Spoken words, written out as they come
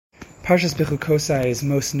Parshas Bechukosai is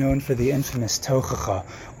most known for the infamous Tochachah,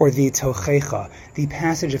 or the Tochachah, the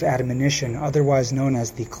passage of admonition, otherwise known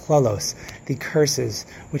as the Klalos, the curses,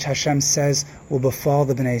 which Hashem says will befall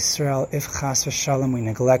the Bnei Israel if chas v'shalom we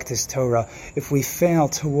neglect His Torah, if we fail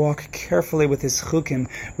to walk carefully with His chukim,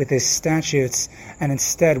 with His statutes, and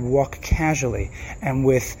instead walk casually and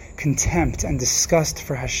with contempt and disgust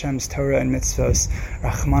for Hashem's Torah and mitzvos,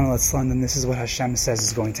 Rahman al-Islam, then this is what Hashem says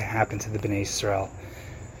is going to happen to the Bnei Israel.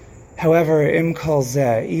 However, im kol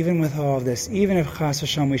zeh, even with all of this, even if chas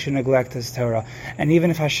v'shalom we should neglect His Torah, and even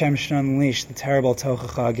if Hashem should unleash the terrible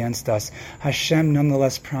Tochachah against us, Hashem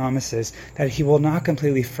nonetheless promises that He will not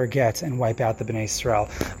completely forget and wipe out the Bnei Israel.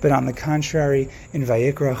 But on the contrary, in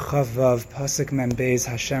Vayikra Chavav Pasuk Mem Beis,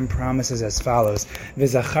 Hashem promises as follows: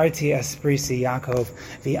 V'zacharti esprisi Yaakov,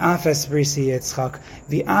 v'af esprisi Yitzchak,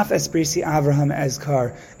 v'af esprisi Avraham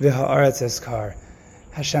ezkar, v'ha'aretz ezkar.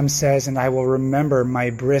 Hashem says, and I will remember my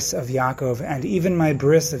bris of Yaakov, and even my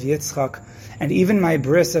bris of Yitzchak, and even my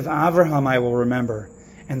bris of Avraham I will remember,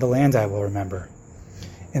 and the land I will remember.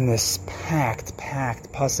 In this packed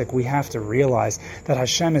pasuk, we have to realize that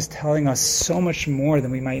Hashem is telling us so much more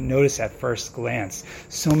than we might notice at first glance.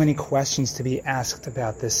 So many questions to be asked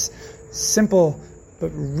about this simple but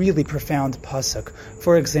really profound pasuk.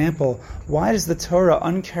 For example, why does the Torah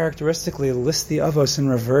uncharacteristically list the Avos in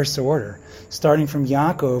reverse order, starting from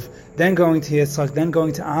Yaakov, then going to Yitzchak, then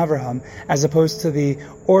going to Avraham, as opposed to the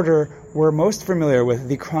order we're most familiar with,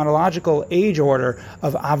 the chronological age order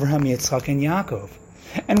of Avraham, Yitzchak, and Yaakov?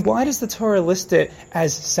 And why does the Torah list it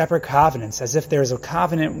as separate covenants, as if there's a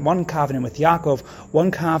covenant, one covenant with Yaakov,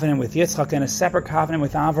 one covenant with Yitzchak, and a separate covenant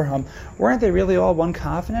with Avraham? Weren't they really all one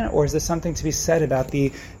covenant, or is there something to be said about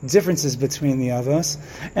the differences between the Avos?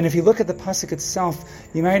 And if you look at the pasuk itself,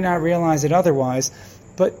 you might not realize it otherwise,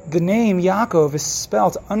 but the name Yaakov is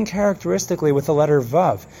spelt uncharacteristically with the letter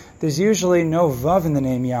Vav. There's usually no Vav in the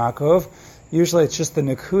name Yaakov. Usually it's just the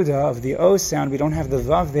Nakuda of the O sound. We don't have the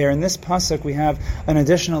Vav there. In this pasuk, we have an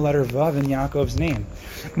additional letter Vav in Yaakov's name.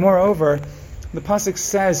 Moreover, the pasuk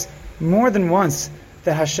says more than once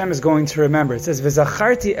that Hashem is going to remember. It says,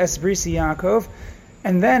 V'zacharti es brisi Yaakov,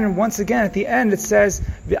 and then once again at the end it says,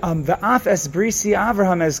 V'af es brisi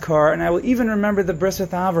Avraham ezkar, and I will even remember the bris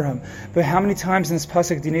with Avraham. But how many times in this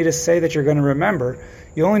pasuk do you need to say that you're going to remember?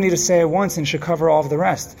 You only need to say it once and should cover all of the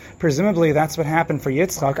rest. Presumably that's what happened for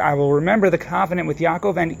Yitzchak. I will remember the covenant with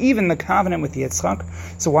Yaakov and even the covenant with Yitzchak.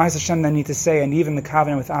 So why does Hashem then need to say, and even the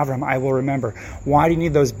covenant with Avraham I will remember? Why do you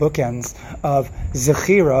need those bookends of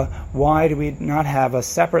Zechira? Why do we not have a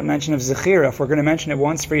separate mention of Zechira? If we're going to mention it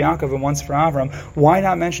once for Yaakov and once for Avraham, why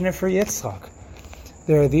not mention it for Yitzchak?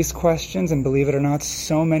 There are these questions, and believe it or not,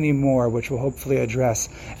 so many more, which we'll hopefully address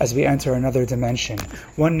as we enter another dimension.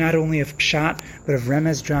 One not only of Pshat, but of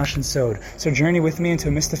Remez, Drash, and Sod. So journey with me into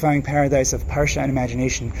a mystifying paradise of Parsha and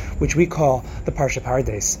imagination, which we call the Parsha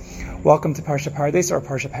Paradise. Welcome to Parsha Paradise, or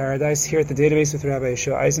Parsha Paradise, here at the database with Rabbi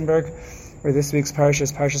Yeshua Eisenberg, where this week's Parsha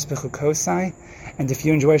is Parshas Bechukosai. And if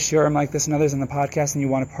you enjoy shiurim like this and others on the podcast, and you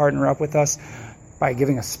want to partner up with us by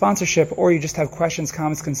giving us sponsorship, or you just have questions,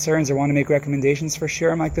 comments, concerns, or want to make recommendations for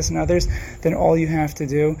shiurim like this and others, then all you have to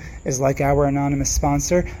do is, like our anonymous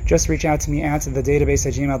sponsor, just reach out to me at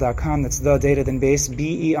thedatabase@gmail.com. That's the data then base,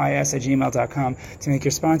 BEIS @gmail.com, to make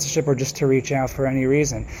your sponsorship or just to reach out for any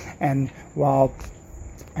reason. And while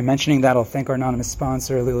I'm mentioning that, I'll thank our anonymous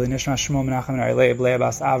sponsor, Lili Nishma Shmuel Menachem and Arlei Blei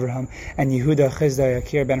Abbas Avraham and Yehuda Chizda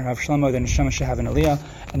Yakir Ben Rav Shlomo, the Neshama Shehav and Aliyah.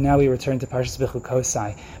 And now we return to Parshas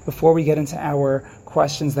Bechukosai. Before we get into our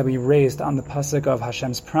questions that we raised on the pasuk of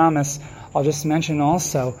Hashem's promise, I'll just mention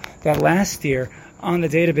also that last year on the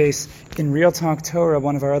database in Real Talk Torah,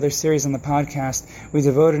 one of our other series on the podcast, we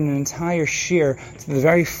devoted an entire shir to the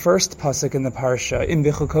very first pasuk in the parsha, in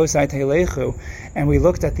Bechukosai Teilechu, and we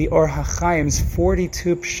looked at the Or HaChaim's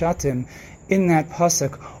 42 pshatim in that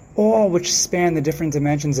pasuk, all which span the different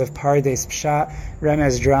dimensions of Pardeis, Pshat,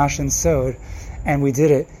 Remez, Drash, and Sod, and we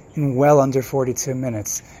did it in well under 42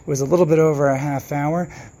 minutes. It was a little bit over a half hour,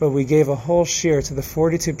 but we gave a whole shir to the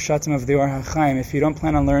 42 pshatim of the Or HaChaim. If you don't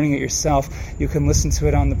plan on learning it yourself, you can listen to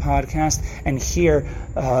it on the podcast and hear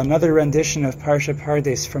another rendition of Parsha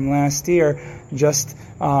Paradise from last year, just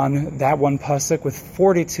on that one pasuk with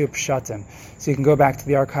 42 pshatim. So you can go back to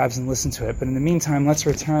the archives and listen to it. But in the meantime, let's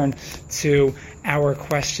return to our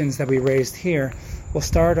questions that we raised here. We'll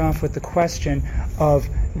start off with the question of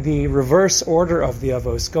the reverse order of the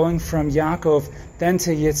Avos, going from Yaakov, then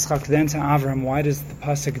to Yitzchak, then to Avraham. Why does the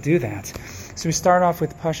pasuk do that? So we start off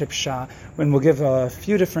with Parsha Paradise, when we'll give a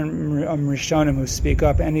few different Rishonim who speak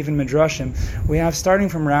up, and even Midrashim. We have, starting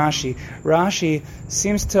from Rashi. Rashi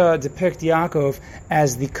seems to depict Yaakov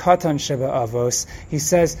as the Katan Sheba Avos. He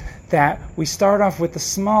says that we start off with the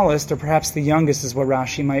smallest, or perhaps the youngest is what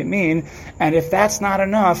Rashi might mean, and if that's not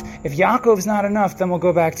enough, if Yaakov's not enough, then we'll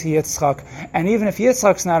go back to Yitzchak, and even if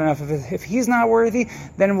Yitzchak's not enough, if he's not worthy,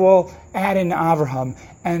 then we'll add in Avraham,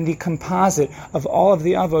 and the composite of all of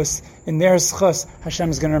the Avos, in their zchus, Hashem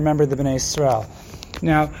is going to remember the Bnei Yisrael.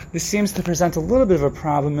 Now, this seems to present a little bit of a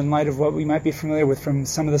problem in light of what we might be familiar with from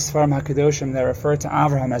some of the Sfarim HaKadoshim that refer to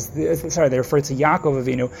Avraham they refer to Yaakov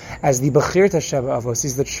Avinu as the Bechirta Sheba Avos.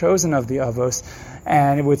 He's the chosen of the Avos,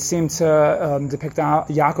 and it would seem to depict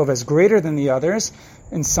Yaakov as greater than the others,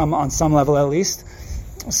 on some level at least.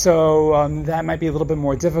 So that might be a little bit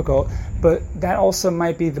more difficult, but that also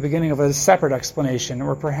might be the beginning of a separate explanation,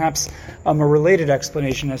 or perhaps a related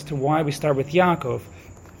explanation as to why we start with Yaakov.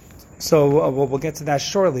 So we'll get to that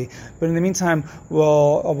shortly. But in the meantime,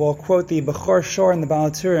 we'll quote the Bechor Shor and the Baal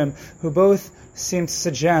Turim, who both seem to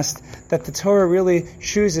suggest that the Torah really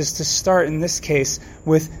chooses to start, in this case,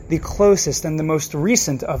 with the closest and the most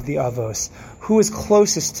recent of the Avos. Who is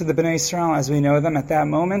closest to the Bnei Yisrael as we know them at that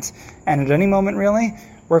moment, and at any moment really?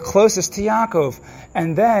 We're closest to Yaakov.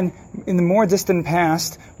 And then, in the more distant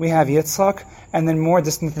past, we have Yitzchak, and then more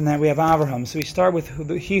distant than that, we have Avraham. So we start with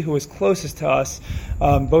he who is closest to us,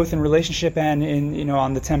 both in relationship and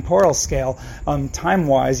on the temporal scale.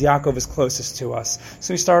 Time-wise, Yaakov is closest to us.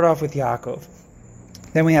 So we start off with Yaakov.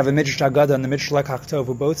 Then we have a Midrash Agada and the Midrash Lekach Tov,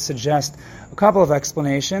 who both suggest a couple of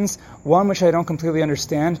explanations. One which I don't completely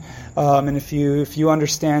understand, and if you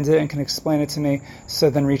understand it and can explain it to me, so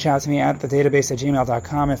then reach out to me at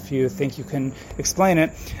thedatabase@gmail.com if you think you can explain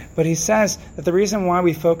it. But he says that the reason why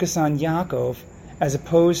we focus on Yaakov as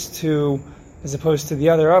opposed to the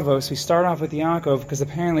other Avos, we start off with Yaakov because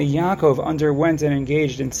apparently Yaakov underwent and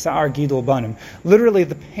engaged in Sa'ar Gidul Banim, literally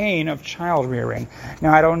the pain of child rearing.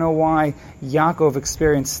 Now I don't know why Yaakov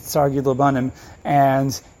experienced Sa'ar Gidul Banim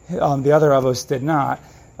and the other Avos did not,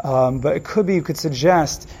 but it could be you could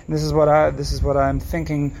suggest, and this is what I'm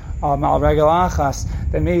thinking, al regel achas,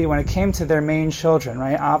 that maybe when it came to their main children,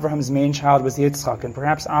 right, Avraham's main child was Yitzchak, and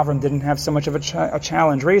perhaps Avram didn't have so much of a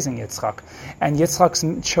challenge raising Yitzchak, and Yitzchak's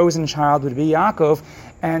chosen child would be Yaakov,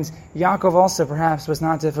 and Yaakov also perhaps was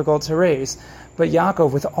not difficult to raise. But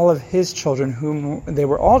Yaakov, with all of his children, whom they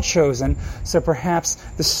were all chosen, so perhaps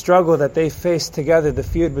the struggle that they faced together, the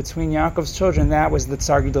feud between Yaakov's children, that was the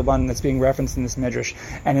Tsar Gidul Banim that's being referenced in this midrash.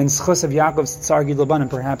 And in schus of Yaakov's Tsar Gidul Banim,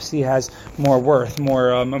 perhaps he has more worth,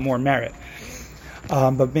 more merit.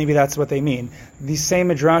 But maybe that's what they mean. These same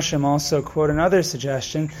midrashim also quote another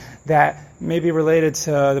suggestion that may be related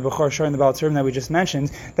to the Bechor Shor and the Baal Turim that we just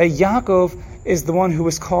mentioned, that Yaakov is the one who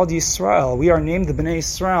was called Yisrael. We are named the Bnei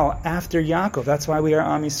Yisrael after Yaakov. That's why we are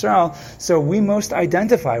Am Yisrael. So we most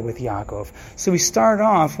identify with Yaakov. So we start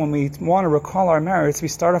off, when we want to recall our merits, we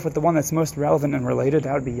start off with the one that's most relevant and related.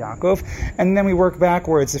 That would be Yaakov. And then we work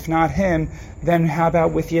backwards. If not him, then how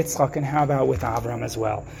about with Yitzchak, and how about with Avram as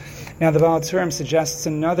well? Now the Baal Turim suggests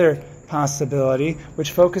another possibility,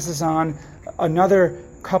 which focuses on another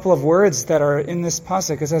couple of words that are in this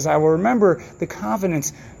pasuk. It says, I will remember the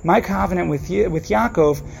covenant, my covenant with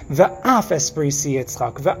Yaakov, va'af esbrisi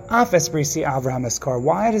Yitzchak, va'af esbrisi Avraham eskar.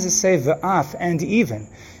 Why does it say va'af and even?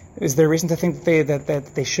 Is there a reason to think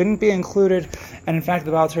that they shouldn't be included? And in fact,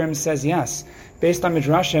 the Baal Turim says yes, based on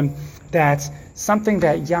Midrashim, that something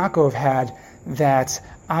that Yaakov had that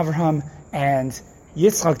Avraham and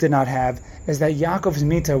Yitzchak did not have is that Yaakov's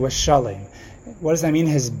mita was shalem. What does that mean?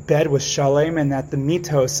 His bed was shalem, and that the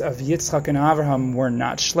mitos of Yitzchak and Avraham were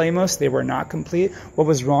not shlemos, they were not complete. What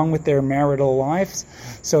was wrong with their marital lives?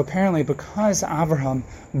 So apparently, because Avraham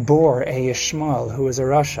bore a Yishmael, who was a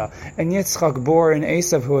Rasha, and Yitzchak bore an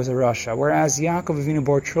Esav, who was a Rasha, whereas Yaakov Avinu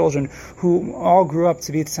bore children who all grew up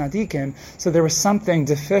to be tzaddikim, so there was something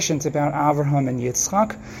deficient about Avraham and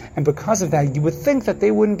Yitzchak, and because of that, you would think that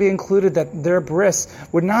they wouldn't be included, that their bris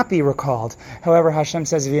would not be recalled. However, Hashem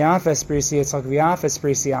says, V'yafes brisi Yitzchak, v'yafes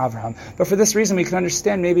brisi Avraham. But for this reason, we can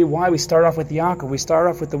understand maybe why we start off with Yaakov. We start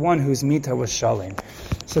off with the one whose mita was shalem.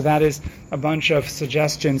 So that is a bunch of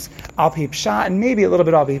suggestions, al pi pshat, and maybe a little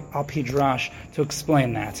bit al pi drash to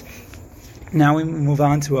explain that. Now we move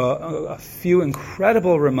on to a few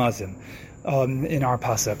incredible ramazim. in our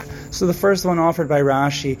pasuk. So the first one offered by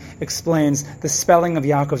Rashi explains the spelling of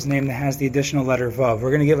Yaakov's name that has the additional letter Vav. We're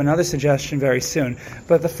going to give another suggestion very soon,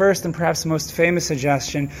 but the first and perhaps most famous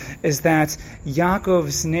suggestion is that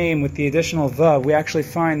Yaakov's name with the additional Vav, we actually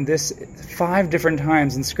find this 5 different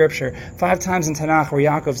times in Scripture, 5 times in Tanakh where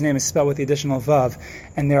Yaakov's name is spelled with the additional Vav,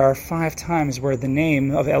 and there are 5 times where the name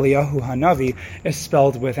of Eliyahu Hanavi is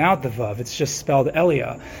spelled without the Vav. It's just spelled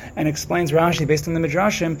Elia, and explains Rashi based on the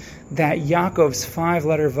Midrashim that Yaakov's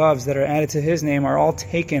 5-letter Vavs that are added to his name are all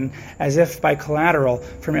taken as if by collateral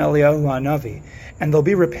from Eliyahu Hanavi. And they'll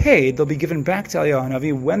be repaid, they'll be given back to Eliyahu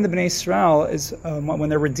Hanavi when the Bnei Israel is, when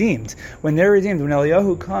they're redeemed. When they're redeemed, when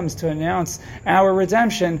Eliyahu comes to announce our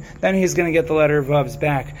redemption, then he's going to get the letter Vavs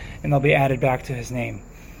back, and they'll be added back to his name.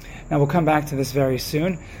 Now we'll come back to this very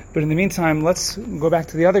soon, but in the meantime, let's go back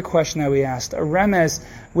to the other question that we asked, a remez,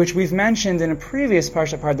 which we've mentioned in a previous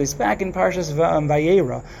Parsha Paradise, back in Parshas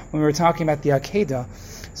Vayera, when we were talking about the Akedah.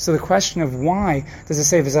 So the question of why does it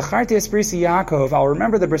say V'zacharti es brisi Yaakov? I'll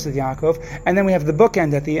remember the bris of Yaakov, and then we have the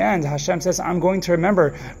bookend at the end. Hashem says, "I'm going to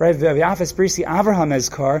remember, right? V'yaf es brisi Avraham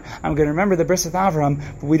ezkar. I'm going to remember the bris of Avraham."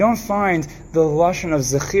 But we don't find the lashon of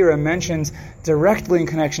Zechira mentioned directly in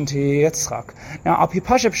connection to Yitzchak. Now, al pi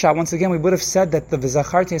Pasha Pshat, once again, we would have said that the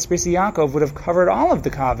V'zacharti es brisi Yaakov would have covered all of the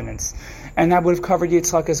covenants, and that would have covered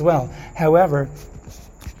Yitzchak as well. However,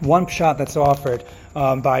 one pshat that's offered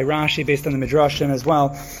by Rashi, based on the Midrashim as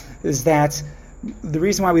well, is that the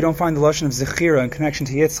reason why we don't find the lashon of Zechira in connection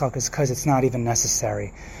to Yitzchak is because it's not even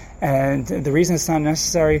necessary. And the reason it's not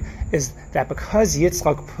necessary is that because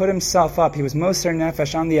Yitzchak put himself up, he was Moser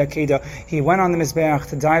Nefesh on the Akedah, he went on the Mizbeach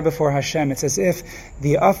to die before Hashem. It's as if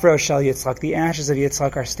the Afro Shel Yitzchak, the ashes of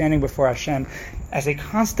Yitzchak, are standing before Hashem as a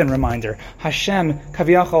constant reminder. Hashem,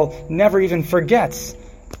 Kaviyachol, never even forgets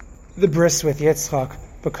the bris with Yitzchak,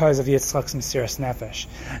 because of Yitzchak's Mesiras Nefesh.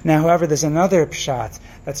 Now, however, there's another pshat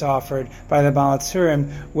that's offered by the Baal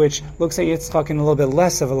Tzurim, which looks at Yitzchak in a little bit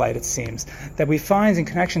less of a light, it seems, that we find in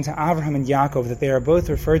connection to Avraham and Yaakov that they are both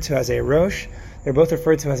referred to as a Rosh, they're both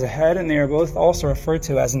referred to as a head, and they are both also referred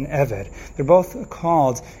to as an Eved. They're both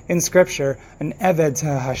called, in Scripture, an Eved to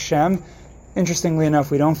Hashem. Interestingly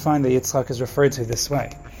enough, we don't find that Yitzchak is referred to this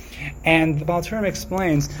way. And the Baal Turim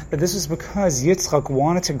explains that this is because Yitzchak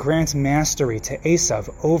wanted to grant mastery to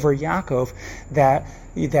Esav over Yaakov, that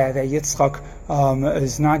Yitzchak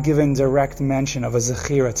is not given direct mention of a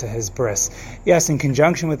Zechira to his bris. Yes, in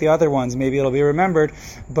conjunction with the other ones, maybe it'll be remembered,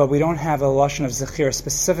 but we don't have a lashon of Zechira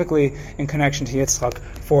specifically in connection to Yitzchak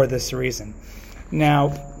for this reason.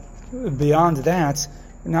 Now, beyond that,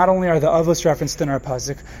 not only are the Avos referenced in our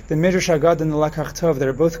pasuk, the Midrash Agad and the Lekach Tov that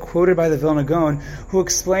are both quoted by the Vilna Gaon, who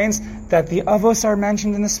explains that the Avos are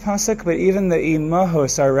mentioned in this pasuk, but even the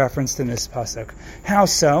Imahos are referenced in this pasuk. How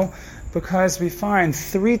so? Because we find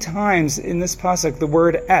 3 times in this pasuk the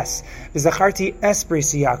word es. V'zacharti es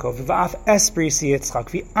brisi Yaakov, v'af es brisi Yitzchak,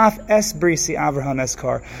 v'af es brisi Avraham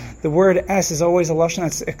eskar. The word es is always a lashon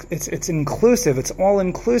that's it's inclusive, it's all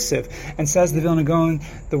inclusive. And says the Vilna Gaon,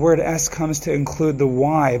 the word es comes to include the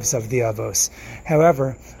wives of the Avos.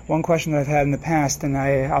 However, one question that I've had in the past, and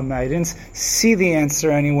I didn't see the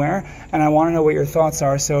answer anywhere, and I want to know what your thoughts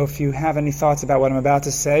are. So if you have any thoughts about what I'm about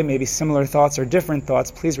to say, maybe similar thoughts or different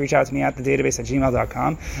thoughts, please reach out to me at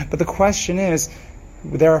thedatabase@gmail.com. But the question is,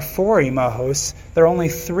 there are 4 imahos, there are only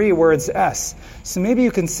 3 words es. So maybe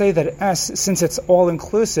you can say that es, since it's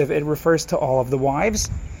all-inclusive, it refers to all of the wives.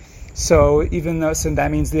 So that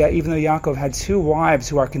means that even though Yaakov had 2 wives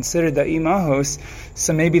who are considered the imahos,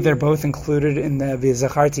 so maybe they're both included in the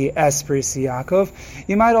V'zacharti es brisi Yaakov.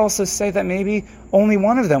 You might also say that maybe only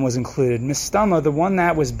one of them was included. Mistama, the one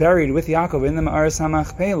that was buried with Yaakov in the Ma'aras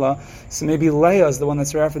HaMachpelah, so maybe Leah is the one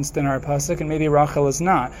that's referenced in our pasuk, and maybe Rachel is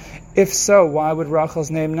not. If so, why would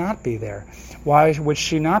Rachel's name not be there? Why would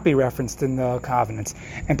she not be referenced in the covenants?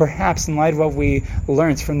 And perhaps, in light of what we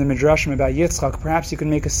learned from the Midrashim about Yitzchak, perhaps you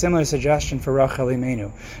can make a similar suggestion for Rachel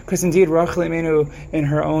Imenu. Because indeed, Rachel Imenu, in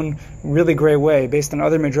her own really great way, based on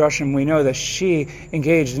other Midrashim, we know that she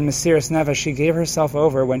engaged in Mesiras Nefesh. She gave herself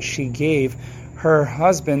over when she gave her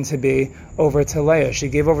husband to be over to Leah. She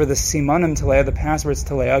gave over the simanim to Leah, the passwords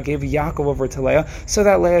to Leah, gave Yaakov over to Leah, so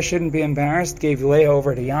that Leah shouldn't be embarrassed, gave Leah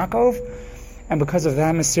over to Yaakov. And because of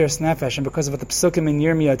that Mesiras Nefesh, and because of what the Psukim in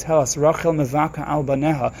Yirmiyah tell us, Rachel mevaka al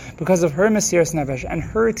baneha, because of her Mesiras Nefesh and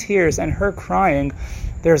her tears and her crying,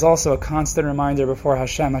 there's also a constant reminder before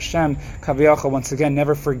Hashem. Hashem, Kaviyachal, once again,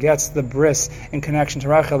 never forgets the bris in connection to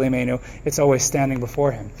Rachel Imenu. It's always standing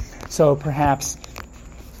before him. So perhaps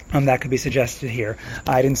That could be suggested here.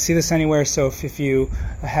 I didn't see this anywhere, so if you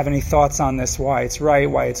have any thoughts on this, why it's right,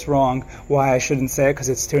 why it's wrong, why I shouldn't say it because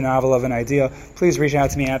it's too novel of an idea, please reach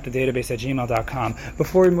out to me at thedatabase@gmail.com.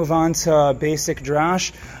 Before we move on to basic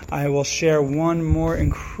drash, I will share one more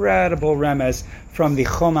incredible remez from the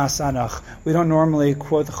Chomas Anach. We don't normally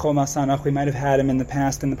quote the Chomas Anach. We might have had him in the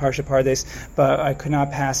past in the Parsha Paradise, but I could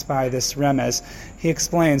not pass by this remez. He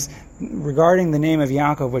explains regarding the name of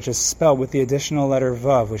Yaakov, which is spelled with the additional letter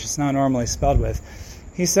Vav, which is not normally spelled with.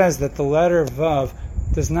 He says that the letter Vav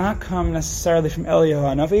does not come necessarily from Eliyahu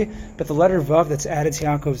Hanavi, but the letter Vav that's added to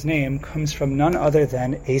Yaakov's name comes from none other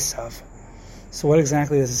than Esav. So what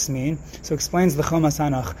exactly does this mean? So explains the Chomas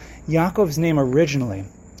Anach. Yaakov's name originally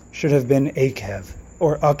should have been Akev,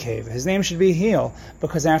 or Akev. His name should be heel,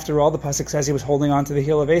 because after all, the Pasuk says he was holding on to the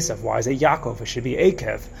heel of Esav. Why is it Yaakov? It should be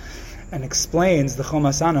Akev. And explains the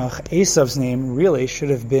Chomas Anach, Esav's name really should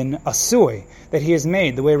have been Asui, that he is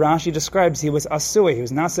made. The way Rashi describes, he was Asui. He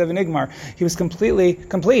was not Seven Igmar. He was completely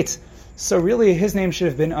complete. So really, his name should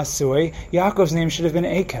have been Asui. Yaakov's name should have been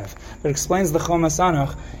Akev. But explains the Chomas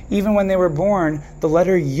Anach, even when they were born, the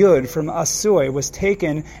letter Yud from Asui was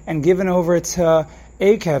taken and given over to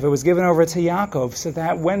Akev. It was given over to Yaakov, so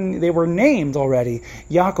that when they were named already,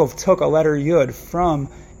 Yaakov took a letter Yud from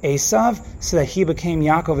Esav, so that he became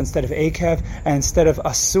Yaakov instead of Akev, and instead of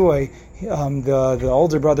Asui, the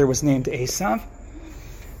older brother was named Esav.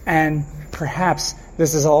 And perhaps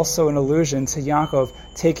this is also an allusion to Yaakov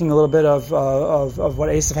taking a little bit of what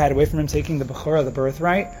Esav had away from him, taking the Bechorah, the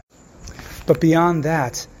birthright. But beyond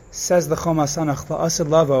that, says the Chomas Anach, La'asad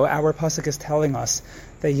Lavo, our Pasuk is telling us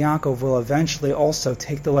that Yaakov will eventually also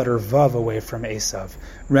take the letter Vav away from Esav,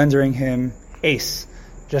 rendering him Ace,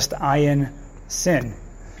 just Ayin, sin.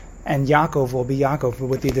 And Yaakov will be Yaakov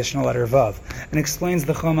with the additional letter Vav. And explains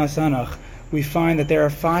the Chomas Anach, we find that there are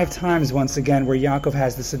 5 times once again where Yaakov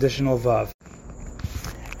has this additional Vav.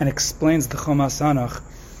 And explains the Chomas Anach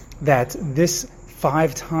that this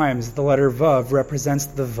 5 times the letter Vav represents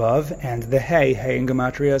the Vav and the Hey. Hey in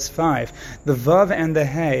Gematria is 5. The Vav and the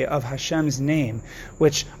Hey of Hashem's name,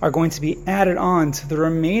 which are going to be added on to the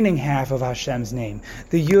remaining half of Hashem's name.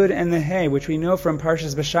 The Yud and the Hey, which we know from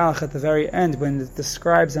Parshas Beshalach at the very end when it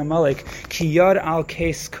describes Amalek, Ki Yad al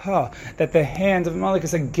Kes Ka, that the hand of Amalek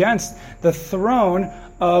is against the throne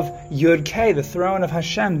of Yud K, the throne of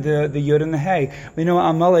Hashem, the Yud and the Hey. We know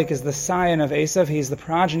Amalek is the scion of Esav, he is the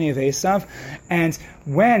progeny of Esav, and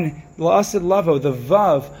when La'asad Lavo, the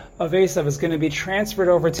Vav of Esav, is going to be transferred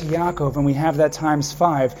over to Yaakov, and we have that times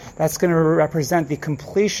 5, that's going to represent the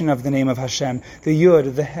completion of the name of Hashem, the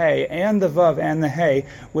Yud, the Hey, and the Vav and the Hey,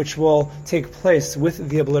 which will take place with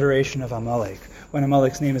the obliteration of Amalek, when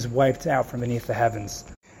Amalek's name is wiped out from beneath the heavens.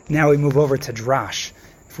 Now we move over to Drash,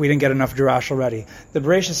 if we didn't get enough Darash already. The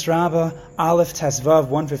Bereshis Rabbah, Aleph Tesvav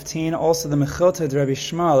 115, also the Mechilta de Rabbi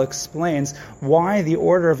Shmuel explains why the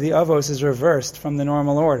order of the Avos is reversed from the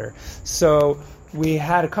normal order. So we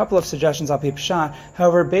had a couple of suggestions al pi Pshat.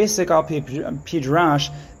 However, basic al pi Drash,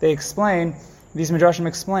 they explain, these Midrashim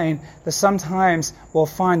explain, that sometimes we'll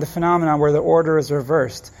find the phenomenon where the order is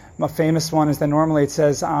reversed. A famous one is that normally it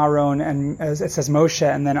says Aaron and it says Moshe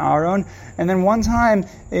and then Aaron, and then one time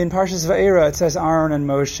in Parshas Va'era it says Aaron and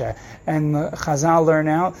Moshe, and Chazal learn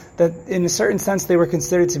out that in a certain sense they were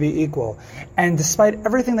considered to be equal. And despite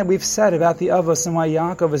everything that we've said about the Avos and why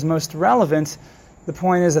Yaakov is most relevant, the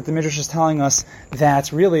point is that the Midrash is telling us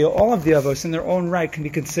that really all of the Avos in their own right can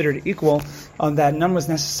be considered equal, that none was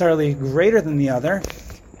necessarily greater than the other.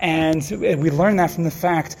 And we learn that from the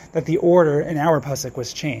fact that the order in our pasuk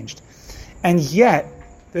was changed. And yet,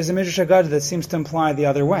 there's a Midrash Haggadah that seems to imply the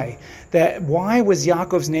other way. That why was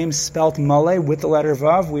Yaakov's name spelt Malay with the letter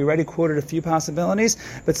Vav? We already quoted a few possibilities,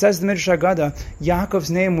 but says the Midrash Haggadah, Yaakov's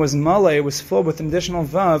name was Malay, it was filled with an additional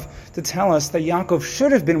Vav to tell us that Yaakov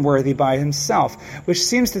should have been worthy by himself, which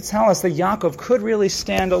seems to tell us that Yaakov could really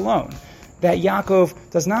stand alone. That Yaakov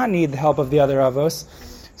does not need the help of the other Avos.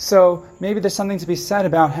 So maybe there's something to be said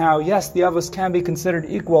about how, yes, the Avos can be considered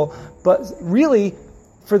equal, but really,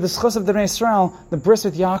 for the Schos of the Bnei Yisrael, the bris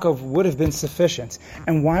with Yaakov would have been sufficient.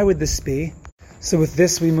 And why would this be? So with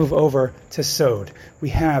this we move over to Sod. We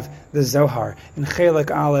have the Zohar in Chelek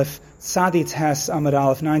Aleph, Tzadi Tes Amud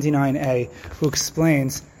Aleph 99a, who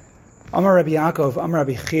explains, Amar Rabbi Yaakov, Amar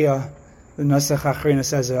Rabbi Chia, the Nusach Achrina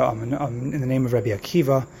says in the name of Rabbi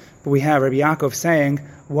Akiva, but we have Rabbi Yaakov saying,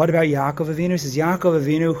 what about Yaakov Avinu? He says, Yaakov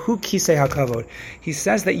Avinu, hu kisei hakavod. He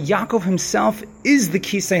says that Yaakov himself is the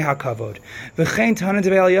kisei hakavod. V'chein tanan de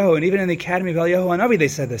Eliyahu, and even in the Academy of Eliyahu Hanavi they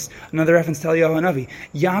said this. Another reference to Eliyahu Hanavi.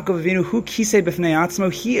 Yaakov Avinu, hu kisei b'fnei atzmo.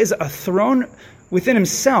 He is a throne within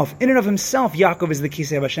himself, in and of himself, Yaakov is the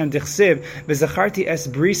Kisei of Hashem. Dichsiv, v'zacharti es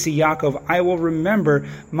brisi Yaakov, I will remember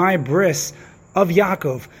my bris of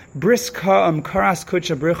Yaakov. Bris ka'am karas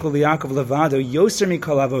kucha brichu liYaakov levado, yoser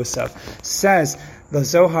mikol avosav. Says the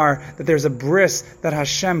Zohar that there's a bris that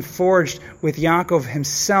Hashem forged with Yaakov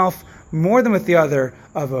himself more than with the other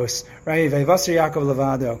avos, right? Vayvaser Yaakov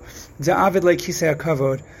levado, da'avid le kisei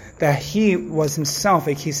hakavod, that he was himself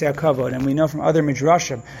a kisei hakavod, and we know from other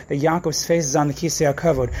midrashim that Yaakov's face is on the kisei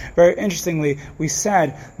hakavod. Very interestingly, we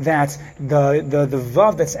said that the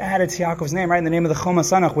vav that's added to Yaakov's name, right, in the name of the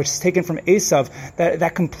Chomas Anach, which is taken from Esav,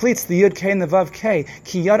 that completes the Yud K and the Vav K,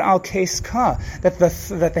 ki yad al kes ka, that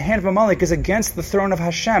the hand of Amalek is against the throne of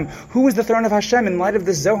Hashem. Who is the throne of Hashem? In light of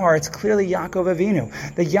the Zohar, it's clearly Yaakov Avinu.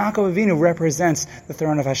 The Yaakov Avinu represents the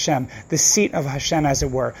throne of Hashem, the seat of Hashem, as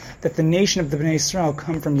it were. That the nation of the Bnei Yisrael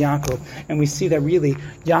come from Yaakov. And we see that really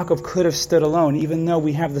Yaakov could have stood alone, even though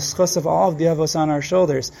we have the schus of all of the Avos on our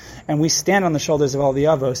shoulders, and we stand on the shoulders of all the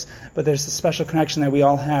Avos, but there's a special connection that we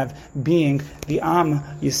all have, being the Am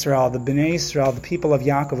Yisrael, the Bnei Yisrael, the people of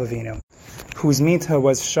Yaakov Avinu, whose mita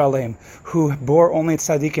was Shalem, who bore only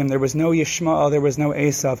tzaddikim. There was no Yishmael, there was no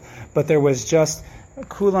Esav, but there was just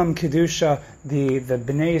Kulam Kedusha, the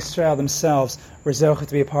Bnei Yisrael themselves were zocheh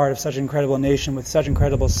to be a part of such an incredible nation with such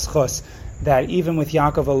incredible schus, that even with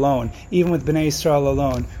Yaakov alone, even with Bnei Yisrael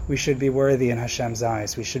alone, we should be worthy in Hashem's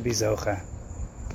eyes. We should be zocheh.